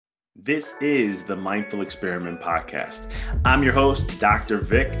This is the Mindful Experiment Podcast. I'm your host, Dr.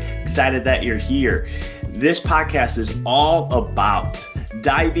 Vic. Excited that you're here. This podcast is all about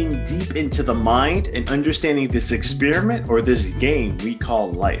diving deep into the mind and understanding this experiment or this game we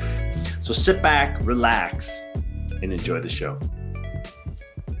call life. So sit back, relax, and enjoy the show.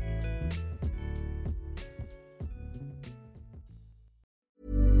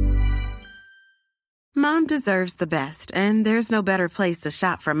 Mom deserves the best, and there's no better place to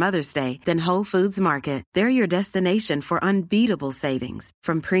shop for Mother's Day than Whole Foods Market. They're your destination for unbeatable savings,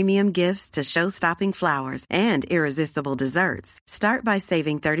 from premium gifts to show-stopping flowers and irresistible desserts. Start by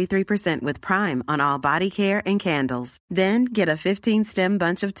saving 33% with Prime on all body care and candles. Then get a 15-stem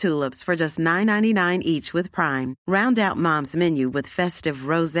bunch of tulips for just $9.99 each with Prime. Round out Mom's menu with festive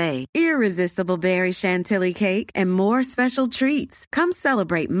rosé, irresistible berry chantilly cake, and more special treats. Come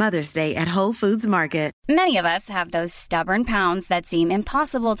celebrate Mother's Day at Whole Foods Market. Many of us have those stubborn pounds that seem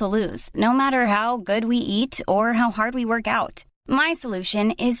impossible to lose, no matter how good we eat or how hard we work out. My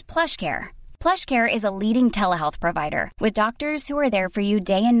solution is PlushCare. PlushCare is a leading telehealth provider with doctors who are there for you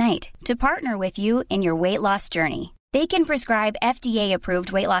day and night to partner with you in your weight loss journey. They can prescribe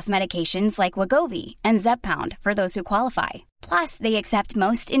FDA-approved weight loss medications like Wegovy and Zepbound for those who qualify. Plus, they accept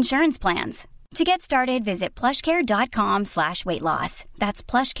most insurance plans. To get started, visit plushcare.com/weightloss. That's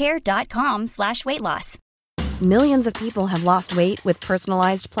plushcare.com/weightloss. Millions of people have lost weight with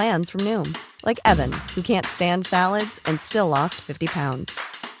personalized plans from Noom. Like Evan, who can't stand salads and still lost 50 pounds.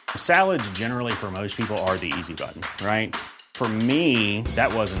 Salads generally for most people are the easy button, right? For me,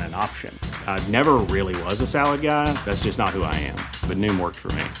 that wasn't an option. I never really was a salad guy. That's just not who I am. But Noom worked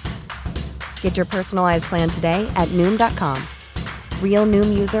for me. Get your personalized plan today at Noom.com. Real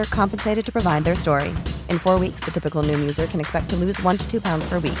Noom user compensated to provide their story. In 4 weeks, the typical Noom user can expect to lose 1 to 2 pounds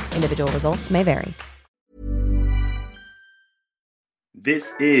per week. Individual results may vary.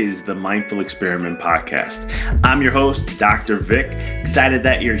 This is the Mindful Experiment Podcast. I'm your host, Dr. Vic. Excited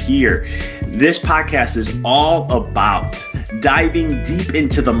that you're here. This podcast is all about diving deep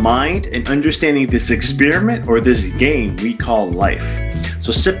into the mind and understanding this experiment or this game we call life.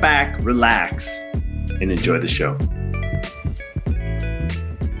 So sit back, relax, and enjoy the show.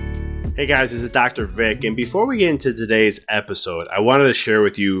 Hey guys, this is Dr. Vic, and before we get into today's episode, I wanted to share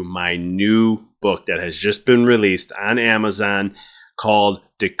with you my new book that has just been released on Amazon called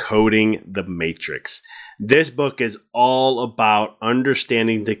Decoding the Matrix. This book is all about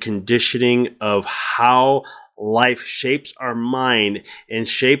understanding the conditioning of how life shapes our mind and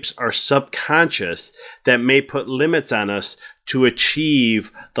shapes our subconscious that may put limits on us to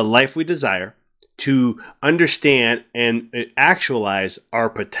achieve the life we desire, to understand and actualize our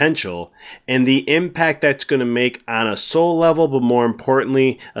potential and the impact that's going to make on a soul level, but more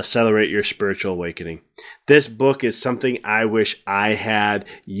importantly, accelerate your spiritual awakening. This book is something I wish I had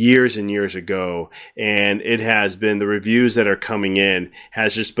years and years ago, and it has been, the reviews that are coming in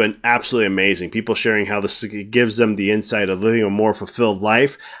has just been absolutely amazing. People sharing how this gives them the insight of living a more fulfilled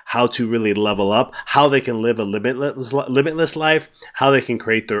life, how to really level up, how they can live a limitless life, how they can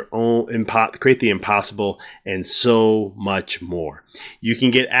create their own, create the impossible, and so much more. You can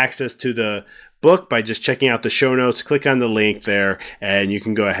get access to the book by just checking out the show notes. Click on the link there and you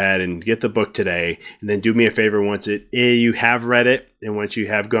can go ahead and get the book today. And then do me a favor, once you have read it and once you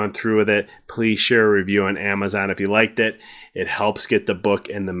have gone through with it, please share a review on Amazon if you liked it. It helps get the book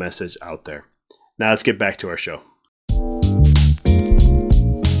and the message out there. Now let's get back to our show.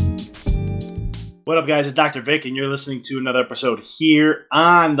 What up guys, it's Dr. Vic and you're listening to another episode here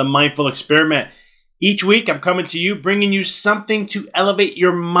on the Mindful Experiment. Each week, I'm coming to you, bringing you something to elevate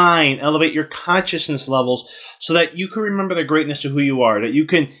your mind, elevate your consciousness levels so that you can remember the greatness of who you are, that you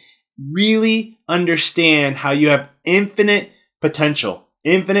can really understand how you have infinite potential,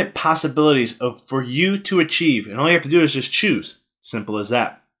 infinite possibilities for you to achieve. And all you have to do is just choose. Simple as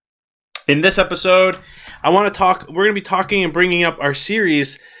that. In this episode, we're going to be talking and bringing up our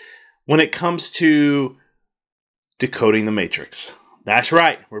series when it comes to decoding the matrix. That's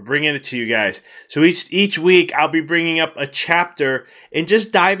right. We're bringing it to you guys. So each week, I'll be bringing up a chapter and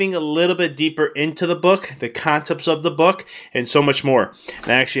just diving a little bit deeper into the book, the concepts of the book, and so much more.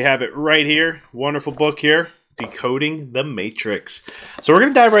 And I actually have it right here. Wonderful book here, Decoding the Matrix. So we're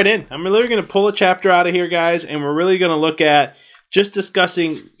going to dive right in. I'm literally going to pull a chapter out of here, guys, and we're really going to look at just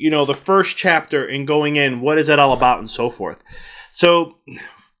discussing, the first chapter and going in, what is that all about and so forth. So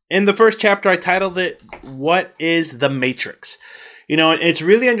in the first chapter, I titled it, What is the Matrix? It's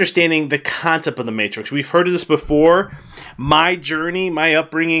really understanding the concept of the matrix. We've heard of this before. My journey, my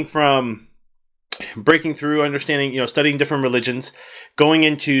upbringing from breaking through, understanding, studying different religions, going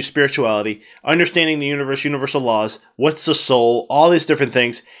into spirituality, understanding the universe, universal laws, what's the soul, all these different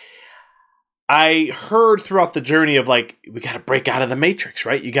things. I heard throughout the journey of like, we got to break out of the matrix,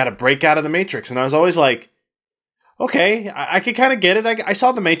 right? You got to break out of the matrix. And I was always like, okay, I could kind of get it. I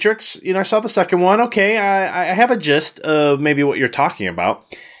saw the Matrix, I saw the second one. Okay, I have a gist of maybe what you're talking about.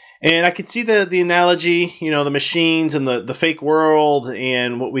 And I could see the analogy, the machines and the fake world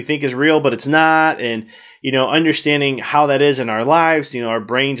and what we think is real, but it's not. And, understanding how that is in our lives. Our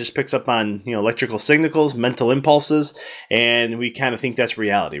brain just picks up on, electrical signals, mental impulses, and we kind of think that's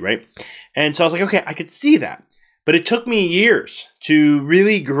reality, right? And so I was like, okay, I could see that. But it took me years to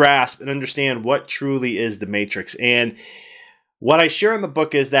really grasp and understand what truly is the Matrix. And what I share in the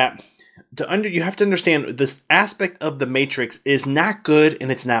book is that you have to understand this aspect of the Matrix is not good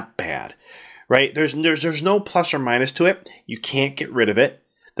and it's not bad, right? There's no plus or minus to it. You can't get rid of it.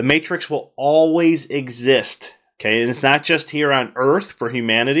 The Matrix will always exist, okay? And it's not just here on Earth for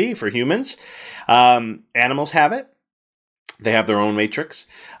humanity, for humans. Animals have it. They have their own matrix.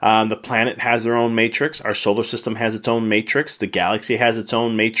 The planet has their own matrix. Our solar system has its own matrix. The galaxy has its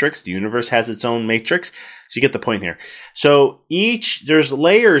own matrix. The universe has its own matrix. So you get the point here. So there's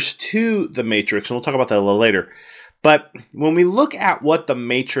layers to the matrix, and we'll talk about that a little later. But when we look at what the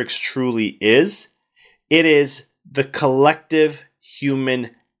matrix truly is, it is the collective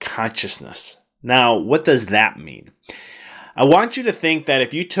human consciousness. Now, what does that mean? I want you to think that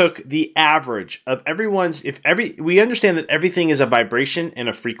if you took the average of we understand that everything is a vibration and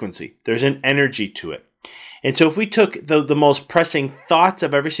a frequency. There's an energy to it. And so if we took the most pressing thoughts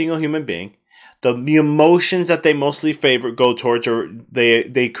of every single human being, the emotions that they mostly go towards or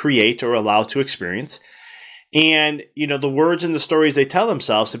they create or allow to experience, and the words and the stories they tell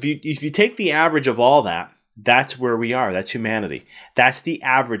themselves, if you take the average of all that, that's where we are. That's humanity. That's the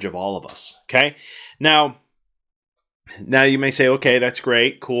average of all of us. Okay? Now you may say, okay, that's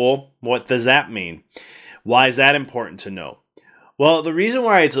great, cool. What does that mean? Why is that important to know? Well, the reason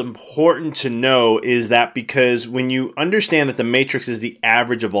why it's important to know is that because when you understand that the matrix is the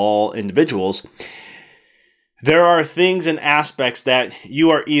average of all individuals, there are things and aspects that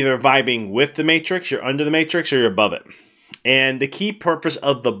you are either vibing with the matrix, you're under the matrix, or you're above it. And the key purpose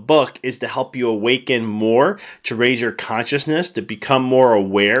of the book is to help you awaken more, to raise your consciousness, to become more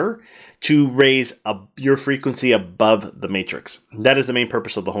aware, to raise your frequency above the matrix. That is the main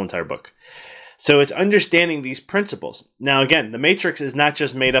purpose of the whole entire book. So it's understanding these principles. Now, again, the matrix is not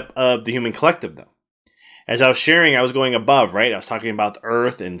just made up of the human collective, though. As I was sharing, I was going above, right? I was talking about the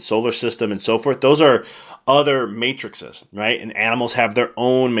Earth and solar system and so forth. Those are other matrices, right? And animals have their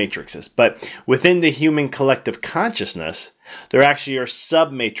own matrices. But within the human collective consciousness, there actually are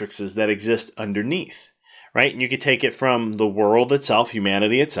sub-matrices that exist underneath, right? And you could take it from the world itself,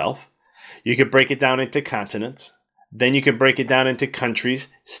 humanity itself. You could break it down into continents. Then you can break it down into countries,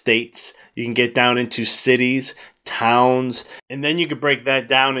 states. You can get down into cities, towns. And then you can break that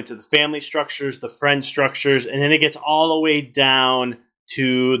down into the family structures, the friend structures. And then it gets all the way down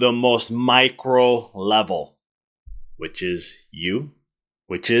to the most micro level, which is you,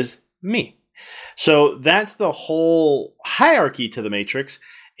 which is me. So that's the whole hierarchy to the matrix.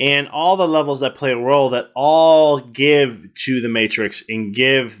 And all the levels that play a role that all give to the matrix and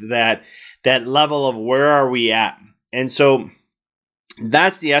give that level of where are we at. And so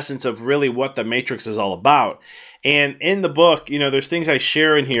that's the essence of really what the matrix is all about. And in the book, there's things I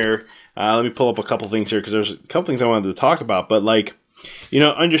share in here. Let me pull up a couple things here because there's a couple things I wanted to talk about. But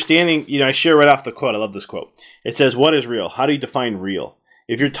understanding, I share right off the quote. I love this quote. It says, "What is real? How do you define real?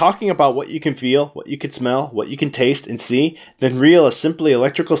 If you're talking about what you can feel, what you can smell, what you can taste and see, then real is simply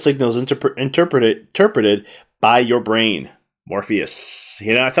electrical signals interpreted by your brain." Morpheus.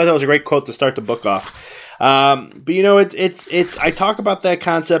 I thought that was a great quote to start the book off. But it's I talk about that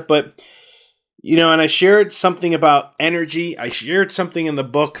concept, but and I shared something about energy. I shared something in the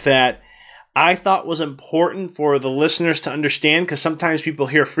book that I thought was important for the listeners to understand, because sometimes people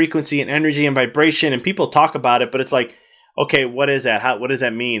hear frequency and energy and vibration and people talk about it, but it's like, okay, what is that? What does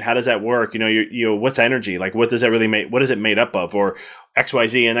that mean? How does that work? What's energy? Like, what does that really make? What is it made up of? Or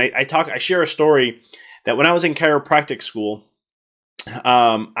XYZ. And I share a story that when I was in chiropractic school,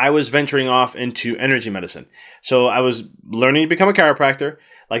 I was venturing off into energy medicine. So I was learning to become a chiropractor.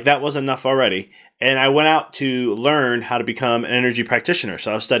 Like, that was enough already. And I went out to learn how to become an energy practitioner.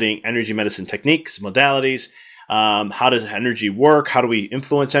 So I was studying energy medicine techniques, modalities. How does energy work? How do we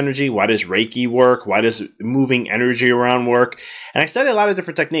influence energy? Why does Reiki work? Why does moving energy around work? And I studied a lot of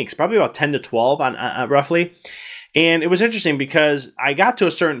different techniques, probably about 10 to 12 on roughly. And it was interesting because I got to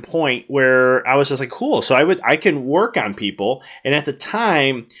a certain point where I was just like, cool. So I can work on people. And at the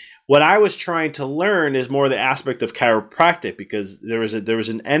time, what I was trying to learn is more the aspect of chiropractic, because there was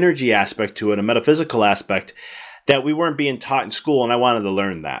an energy aspect to it, a metaphysical aspect that we weren't being taught in school, and I wanted to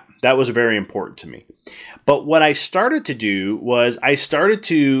learn that. That was very important to me. But what I started to do was I started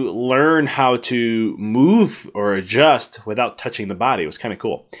to learn how to move or adjust without touching the body. It was kind of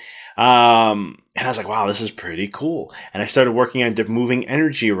cool. And I was like, wow, this is pretty cool. And I started working on moving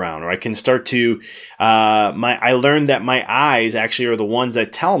energy around, or I can start to, I learned that my eyes actually are the ones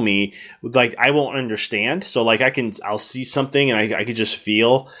that tell me, like, I won't understand. So like I'll see something and I could just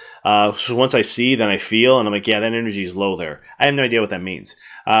feel, so once I see, then I feel, and I'm like, yeah, that energy is low there. I have no idea what that means.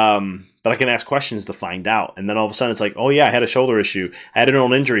 But I can ask questions to find out. And then all of a sudden it's like, oh yeah, I had a shoulder issue. I had an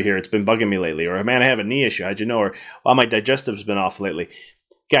old injury here. It's been bugging me lately. Or man, I have a knee issue. How'd you know? Or well, my digestive's been off lately.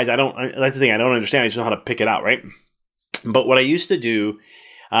 Guys, that's the thing. I don't understand. I just know how to pick it out, right? But what I used to do,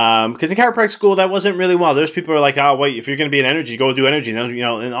 because in chiropractic school, that wasn't really well. There's people who are like, oh, wait, if you're going to be in energy, go do energy,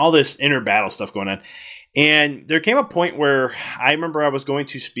 and all this inner battle stuff going on. And there came a point where I remember I was going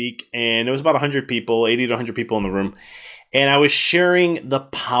to speak, and it was about 100 people, 80 to 100 people in the room. And I was sharing the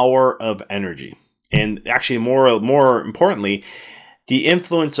power of energy. And actually, more importantly, the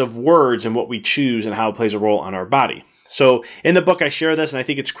influence of words and what we choose and how it plays a role on our body. So in the book, I share this, and I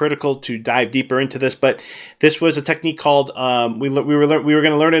think it's critical to dive deeper into this. But this was a technique called we were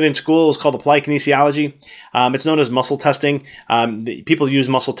going to learn it in school. It was called applied kinesiology. It's known as muscle testing. People use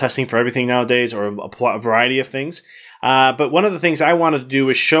muscle testing for everything nowadays, or a variety of things. But one of the things I wanted to do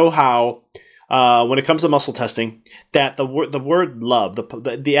is show how, when it comes to muscle testing, that the word love,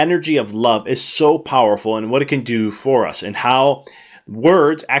 the energy of love, is so powerful, and what it can do for us, and how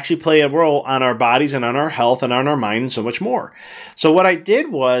words actually play a role on our bodies and on our health and on our mind and so much more. So what I did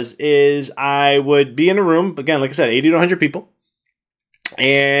is I would be in a room, again, like I said, 80 to 100 people,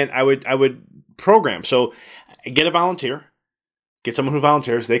 and I would program. So get a volunteer, get someone who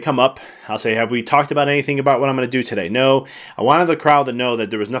volunteers. They come up. I'll say, have we talked about anything about what I'm going to do today? No. I wanted the crowd to know that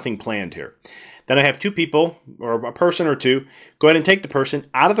there was nothing planned here. Then I have two people, or a person or two, go ahead and take the person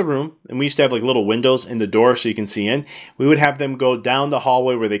out of the room. And we used to have like little windows in the door so you can see in. We would have them go down the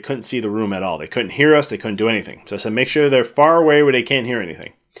hallway where they couldn't see the room at all. They couldn't hear us. They couldn't do anything. So I said, make sure they're far away where they can't hear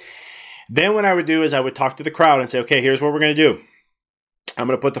anything. Then what I would do is I would talk to the crowd and say, okay, here's what we're going to do. I'm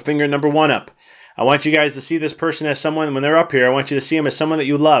going to put the finger number 1 up. I want you guys to see this person as someone, when they're up here, I want you to see them as someone that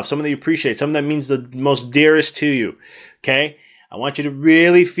you love, someone that you appreciate, someone that means the most dearest to you. Okay? I want you to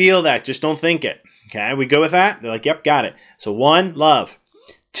really feel that. Just don't think it. Okay, we go with that? They're like, yep, got it. So 1, love.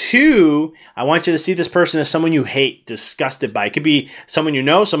 2, I want you to see this person as someone you hate, disgusted by. It could be someone you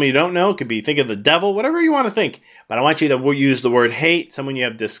know, someone you don't know. It could be think of the devil, whatever you want to think. But I want you to use the word hate, someone you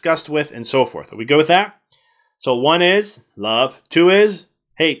have disgust with, and so forth. We go with that? So 1 is love. 2 is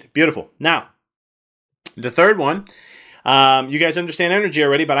hate. Beautiful. Now, the third one, you guys understand energy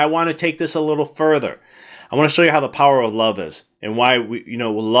already, but I want to take this a little further. I want to show you how the power of love is, and why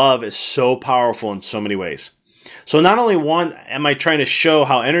love is so powerful in so many ways. So not only am I trying to show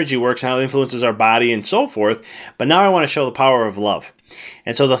how energy works and how it influences our body and so forth, but now I want to show the power of love.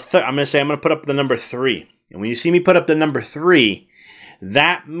 And so I'm going to put up the number 3. And when you see me put up the number 3,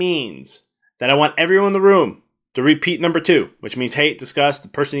 that means that I want everyone in the room to repeat number 2, which means hate, disgust, the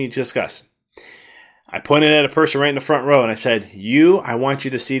person you discuss. I pointed at a person right in the front row and I said, I want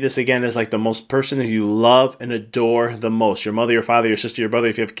you to see this again as like the most person that you love and adore the most. Your mother, your father, your sister, your brother,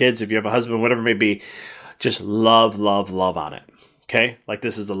 if you have kids, if you have a husband, whatever it may be, just love, love, love on it. Okay? Like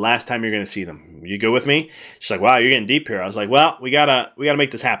this is the last time you're going to see them. You go with me? She's like, wow, you're getting deep here. I was like, well, we gotta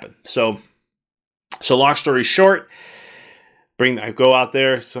make this happen. So long story short, I go out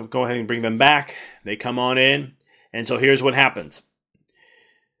there, so go ahead and bring them back. They come on in. And so here's what happens.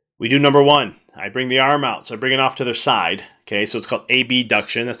 We do number 1. I bring the arm out, so I bring it off to their side. Okay, so it's called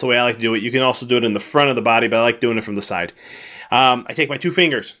abduction. That's the way I like to do it. You can also do it in the front of the body, but I like doing it from the side. I take my 2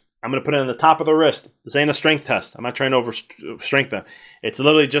 fingers. I'm going to put it on the top of the wrist. This ain't a strength test. I'm not trying to over-strengthen. It's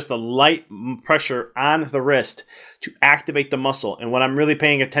literally just a light pressure on the wrist to activate the muscle. And what I'm really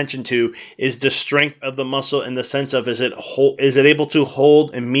paying attention to is the strength of the muscle in the sense of is it able to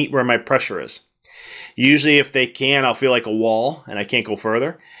hold and meet where my pressure is. Usually if they can, I'll feel like a wall and I can't go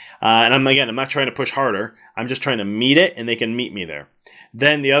further. And I'm not trying to push harder. I'm just trying to meet it and they can meet me there.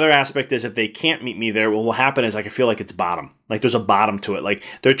 Then the other aspect is if they can't meet me there, what will happen is I can feel like it's bottom. Like there's a bottom to it. Like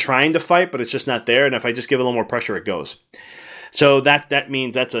they're trying to fight, but it's just not there. And if I just give it a little more pressure, it goes. So that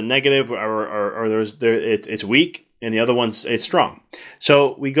means that's a negative or it's weak and the other one's it's strong.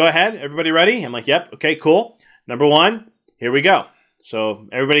 So we go ahead. Everybody ready? I'm like, yep. Okay, cool. Number 1, here we go. So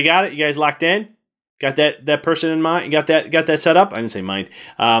everybody got it? You guys locked in? Got that person in mind? You got that set up? I didn't say mind.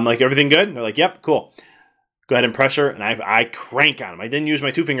 Like everything good? And they're like, yep, cool. Go ahead and pressure, and I crank on them. I didn't use my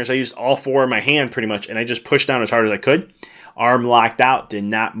 2 fingers. I used all 4 in my hand pretty much, and I just pushed down as hard as I could. Arm locked out, did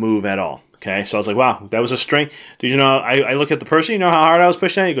not move at all. Okay, so I was like, wow, that was a strength. Did you know, I look at the person, you know how hard I was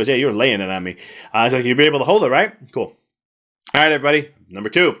pushing it? He goes, yeah, you were laying it on me. I was like, you'll be able to hold it, right? Cool. All right, everybody. Number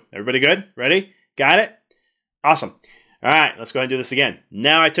 2. Everybody good? Ready? Got it? Awesome. All right, let's go ahead and do this again.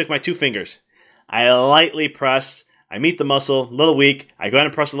 Now I took my 2 fingers. I lightly press. I meet the muscle, a little weak. I go ahead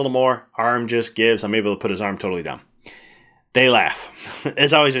and press a little more. Arm just gives. I'm able to put his arm totally down. They laugh.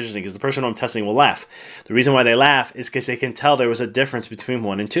 It's always interesting because the person who I'm testing will laugh. The reason why they laugh is because they can tell there was a difference between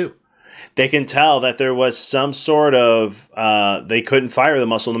 1 and 2. They can tell that there was some sort of, they couldn't fire the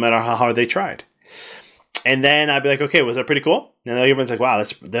muscle no matter how hard they tried. And then I'd be like, okay, was that pretty cool? And then everyone's like, wow,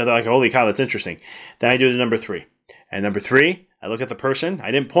 they're like, holy cow, that's interesting. Then I do the number 3. And number 3, I look at the person. I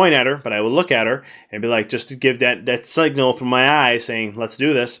didn't point at her, but I would look at her and be like, just to give that signal through my eyes saying, let's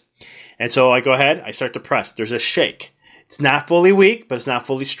do this. And so I go ahead, I start to press. There's a shake. It's not fully weak, but it's not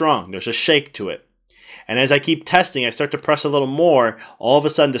fully strong. There's a shake to it. And as I keep testing, I start to press a little more. All of a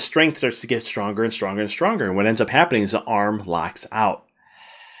sudden, the strength starts to get stronger and stronger and stronger. And what ends up happening is the arm locks out.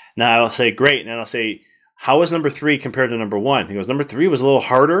 Now, I'll say, great. And then I'll say, how was number 3 compared to number 1? He goes, number 3 was a little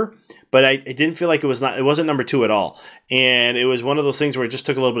harder, but it didn't feel like it wasn't number 2 at all. And it was one of those things where it just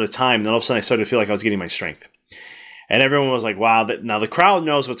took a little bit of time. And then all of a sudden, I started to feel like I was getting my strength. And everyone was like, wow. Now, the crowd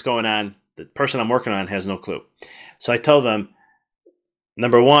knows what's going on. The person I'm working on has no clue. So I tell them,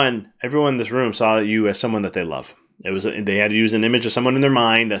 number 1, everyone in this room saw you as someone that they love. They had to use an image of someone in their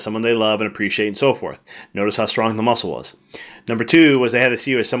mind, as someone they love and appreciate and so forth. Notice how strong the muscle was. Number 2 was they had to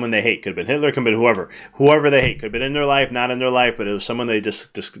see you as someone they hate. Could have been Hitler, could have been whoever they hate. Could have been in their life, not in their life, but it was someone they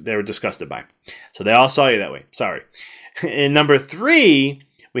were disgusted by. So they all saw you that way. Sorry. In number 3,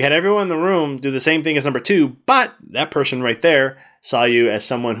 we had everyone in the room do the same thing as number 2, but that person right there saw you as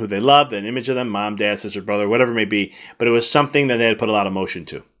someone who they loved, an image of them, mom, dad, sister, brother, whatever it may be, but it was something that they had put a lot of emotion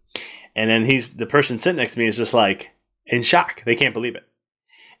to. And then the person sitting next to me is just like in shock. They can't believe it.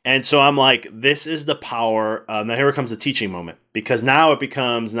 And so I'm like, this is the power. Now here comes the teaching moment, because now it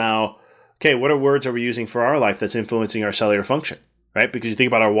becomes okay, what words are we using for our life that's influencing our cellular function? Right? Because you think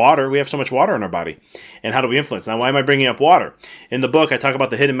about our water, we have so much water in our body. And how do we influence? Now, why am I bringing up water? In the book, I talk about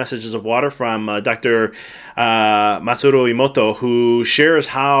the hidden messages of water from Dr. Masaru Emoto, who shares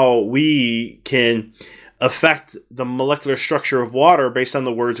how we can affect the molecular structure of water based on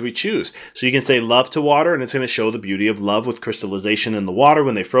the words we choose. So you can say love to water, and it's going to show the beauty of love with crystallization in the water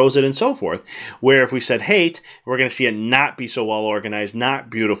when they froze it and so forth. Where if we said hate, we're going to see it not be so well organized, not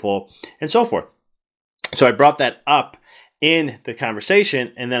beautiful, and so forth. So I brought that up in the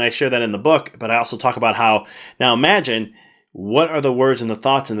conversation, and then I share that in the book, but I also talk about how, now imagine, what are the words and the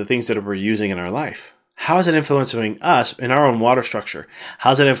thoughts and the things that we're using in our life? How is it influencing us in our own water structure?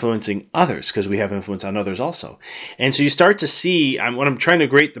 How's it influencing others? Because we have influence on others also. And so you start to see, what I'm trying to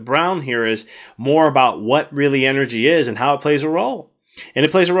grade the brown here is more about what really energy is and how it plays a role. And it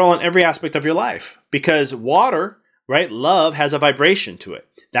plays a role in every aspect of your life, because water, right, love has a vibration to it.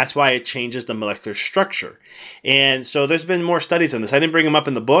 That's why it changes the molecular structure. And so there's been more studies on this. I didn't bring them up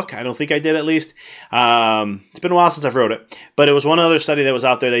in the book. I don't think I did, at least. It's been a while since I've wrote it. But it was one other study that was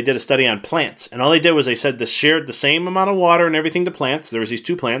out there. They did a study on plants. And all they did was they said they shared the same amount of water and everything to plants. There was these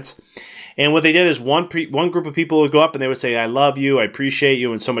 2 plants. And what they did is one group of people would go up and they would say, I love you, I appreciate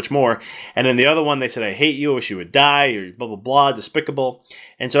you, and so much more. And then the other one, they said, I hate you, I wish you would die, or blah, blah, blah, despicable.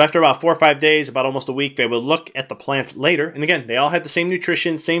 And so after about 4 or 5 days, about almost a week, they would look at the plants later. And again, they all had the same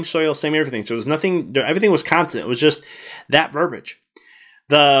nutrition, same soil, same everything. So it was nothing, everything was constant. It was just that verbiage.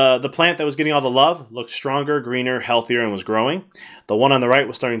 The plant that was getting all the love looked stronger, greener, healthier, and was growing. The one on the right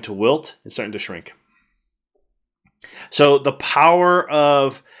was starting to wilt and starting to shrink. So the power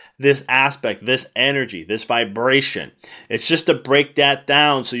of this aspect, this energy, this vibration, it's just to break that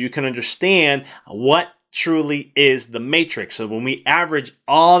down so you can understand what truly is the matrix. So when we average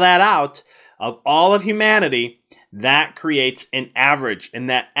all that out of all of humanity, that creates an average, and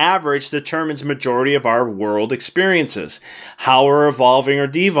that average determines majority of our world experiences, how we're evolving or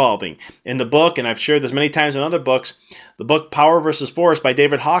devolving. In the book, and I've shared this many times in other books, the book Power versus Force by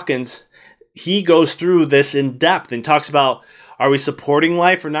David Hawkins, he goes through this in depth and talks about, are we supporting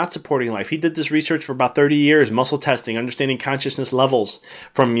life or not supporting life? He did this research for about 30 years, muscle testing, understanding consciousness levels,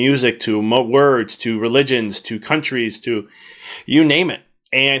 from music to words to religions to countries to you name it.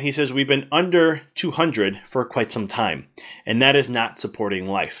 And he says we've been under 200 for quite some time, and that is not supporting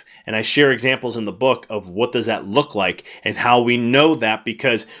life. And I share examples in the book of what does that look like and how we know that,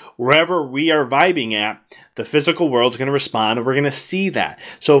 because wherever we are vibing at, the physical world is going to respond, and we're going to see that.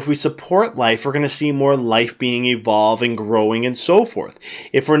 So if we support life, we're going to see more life being evolved and growing and so forth.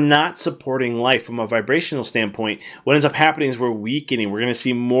 If we're not supporting life from a vibrational standpoint, what ends up happening is we're weakening. We're going to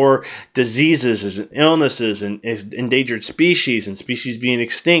see more diseases and illnesses and endangered species and species being going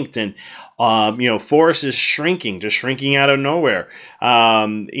extinct, and forests is just shrinking out of nowhere,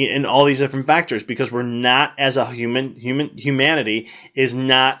 and all these different factors, because we're not, as a humanity is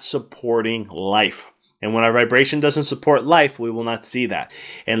not supporting life. And when our vibration doesn't support life, we will not see that.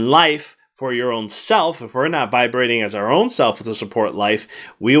 And life, for your own self, if we're not vibrating as our own self to support life,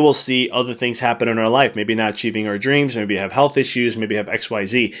 we will see other things happen in our life. Maybe not achieving our dreams, maybe have health issues, maybe have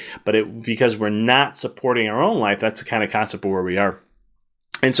XYZ. But because we're not supporting our own life, that's the kind of concept of where we are.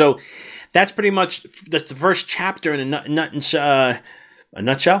 And so that's pretty much the first chapter in a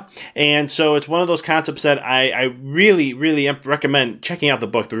nutshell. And so it's one of those concepts that I really, really recommend checking out the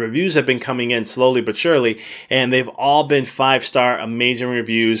book. The reviews have been coming in slowly but surely, and they've all been 5-star, amazing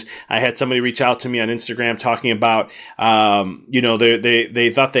reviews. I had somebody reach out to me on Instagram talking about,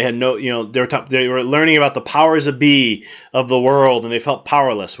 they thought they had they were learning about the powers of be of the world, and they felt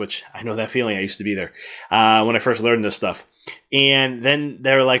powerless, which I know that feeling. I used to be there when I first learned this stuff. And then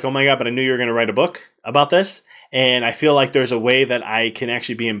they're like, oh my God, but I knew you were going to write a book about this. And I feel like there's a way that I can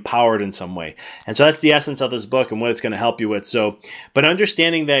actually be empowered in some way. And so that's the essence of this book and what it's going to help you with. So, but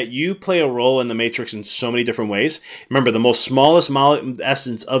understanding that you play a role in the matrix in so many different ways. Remember, the most smallest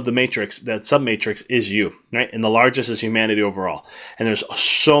essence of the matrix, that submatrix, is you, right? And the largest is humanity overall. And there's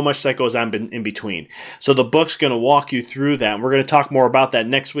so much that goes on in between. So the book's going to walk you through that. And we're going to talk more about that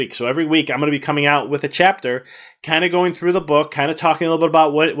next week. So every week I'm going to be coming out with a chapter, kind of going through the book, kind of talking a little bit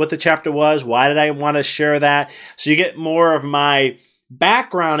about what the chapter was, why did I want to share that, so you get more of my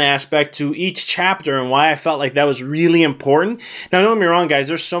background aspect to each chapter and why I felt like that was really important. Now, don't get me wrong, guys,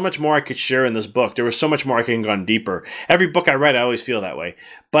 there's so much more I could share in this book. There was so much more I could have gone deeper. Every book I read, I always feel that way.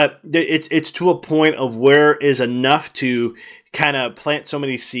 But it's to a point of where is enough to kind of plant so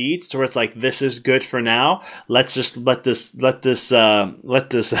many seeds to where it's like, this is good for now. Let's just let this I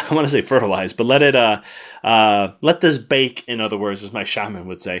want to say fertilize, but let this bake, in other words, as my shaman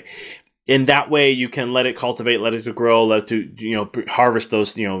would say. In that way, you can let it cultivate, let it grow, let it harvest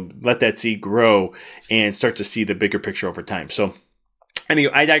those, let that seed grow and start to see the bigger picture over time. So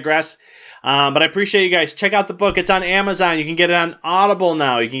anyway, I digress. But I appreciate you guys. Check out the book. It's on Amazon. You can get it on Audible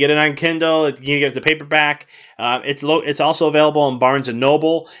now. You can get it on Kindle. You can get the paperback. It's also available on Barnes &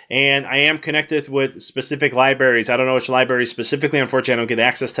 Noble. And I am connected with specific libraries. I don't know which libraries specifically. Unfortunately, I don't get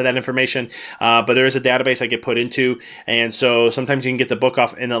access to that information. But there is a database I get put into. And so sometimes you can get the book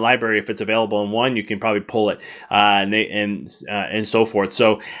off in the library. If it's available in one, you can probably pull it and so forth.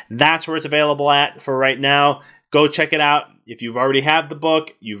 So that's where it's available at for right now. Go check it out. If you've already have the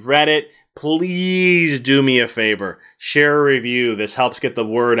book, you've read it, please do me a favor. Share a review. This helps get the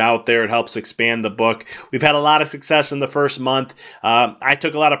word out there. It helps expand the book. We've had a lot of success in the first month. I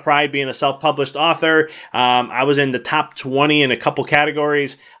took a lot of pride being a self-published author. I was in the top 20 in a couple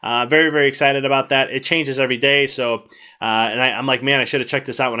categories. Very, very excited about that. It changes every day. So, I'm like, man, I should have checked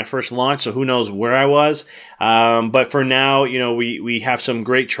this out when I first launched. So who knows where I was. But for now, we have some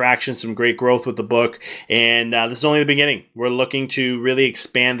great traction, some great growth with the book. And this is only the beginning. We're looking to really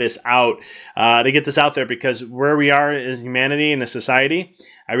expand this out to get this out there, because where we are as humanity and a society,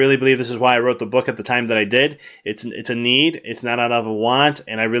 I really believe this is why I wrote the book at the time that I did. It's a need. It's not out of a want.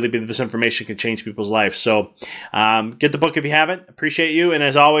 And I really believe this information can change people's lives. So get the book if you haven't. Appreciate you. And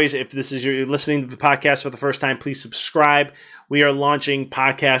as always, if this is you're listening to the podcast for the first time, please subscribe. We are launching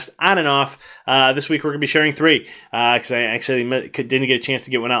podcasts on and off. This week we're going to be sharing 3 because I actually didn't get a chance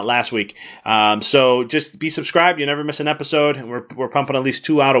to get one out last week. So just be subscribed. You never miss an episode. We're pumping at least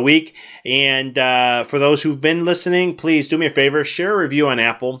 2 out a week. And for those who've been listening, please do me a favor. Share a review on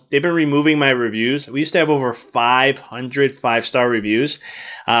Apple. They've been removing my reviews. We used to have over 500 5-star reviews.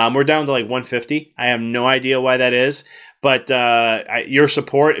 We're down to like 150. I have no idea why that is. But your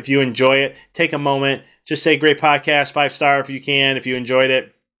support, if you enjoy it, take a moment. Just say great podcast, 5-star if you can, if you enjoyed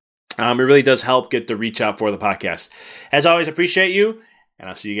it. It really does help get the reach out for the podcast. As always, appreciate you, and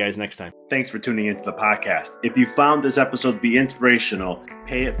I'll see you guys next time. Thanks for tuning into the podcast. If you found this episode to be inspirational,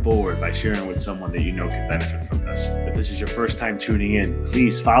 pay it forward by sharing with someone that you know can benefit from this. If this is your first time tuning in,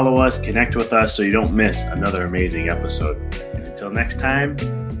 please follow us, connect with us so you don't miss another amazing episode. And until next time,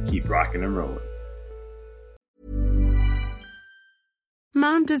 keep rocking and rolling.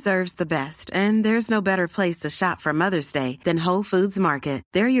 Mom deserves the best, and there's no better place to shop for Mother's Day than Whole Foods Market.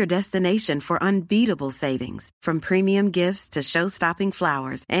 They're your destination for unbeatable savings, from premium gifts to show-stopping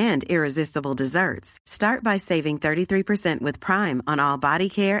flowers and irresistible desserts. Start by saving 33% with Prime on all body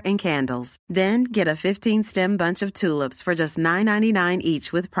care and candles. Then get a 15-stem bunch of tulips for just $9.99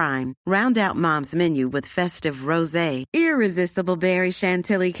 each with Prime. Round out Mom's menu with festive rosé, irresistible berry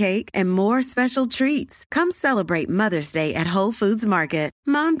chantilly cake, and more special treats. Come celebrate Mother's Day at Whole Foods Market.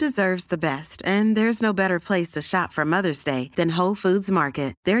 Market. Mom deserves the best, and there's no better place to shop for Mother's Day than Whole Foods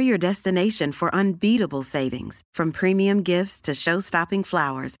Market. They're your destination for unbeatable savings, from premium gifts to show-stopping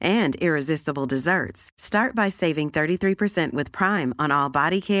flowers and irresistible desserts. Start by saving 33% with Prime on all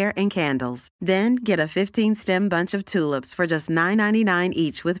body care and candles. Then get a 15-stem bunch of tulips for just $9.99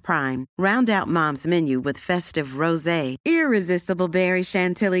 each with Prime. Round out Mom's menu with festive rosé, irresistible berry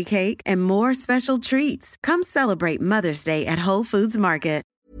chantilly cake, and more special treats. Come celebrate Mother's Day at Whole Foods Market.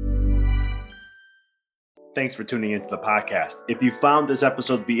 Thanks for tuning into the podcast. If you found this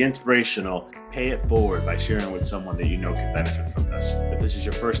episode to be inspirational, pay it forward by sharing with someone that you know can benefit from this. If this is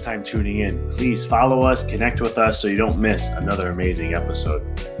your first time tuning in, please follow us, connect with us so you don't miss another amazing episode.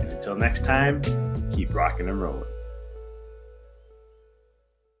 And until next time, keep rocking and rolling.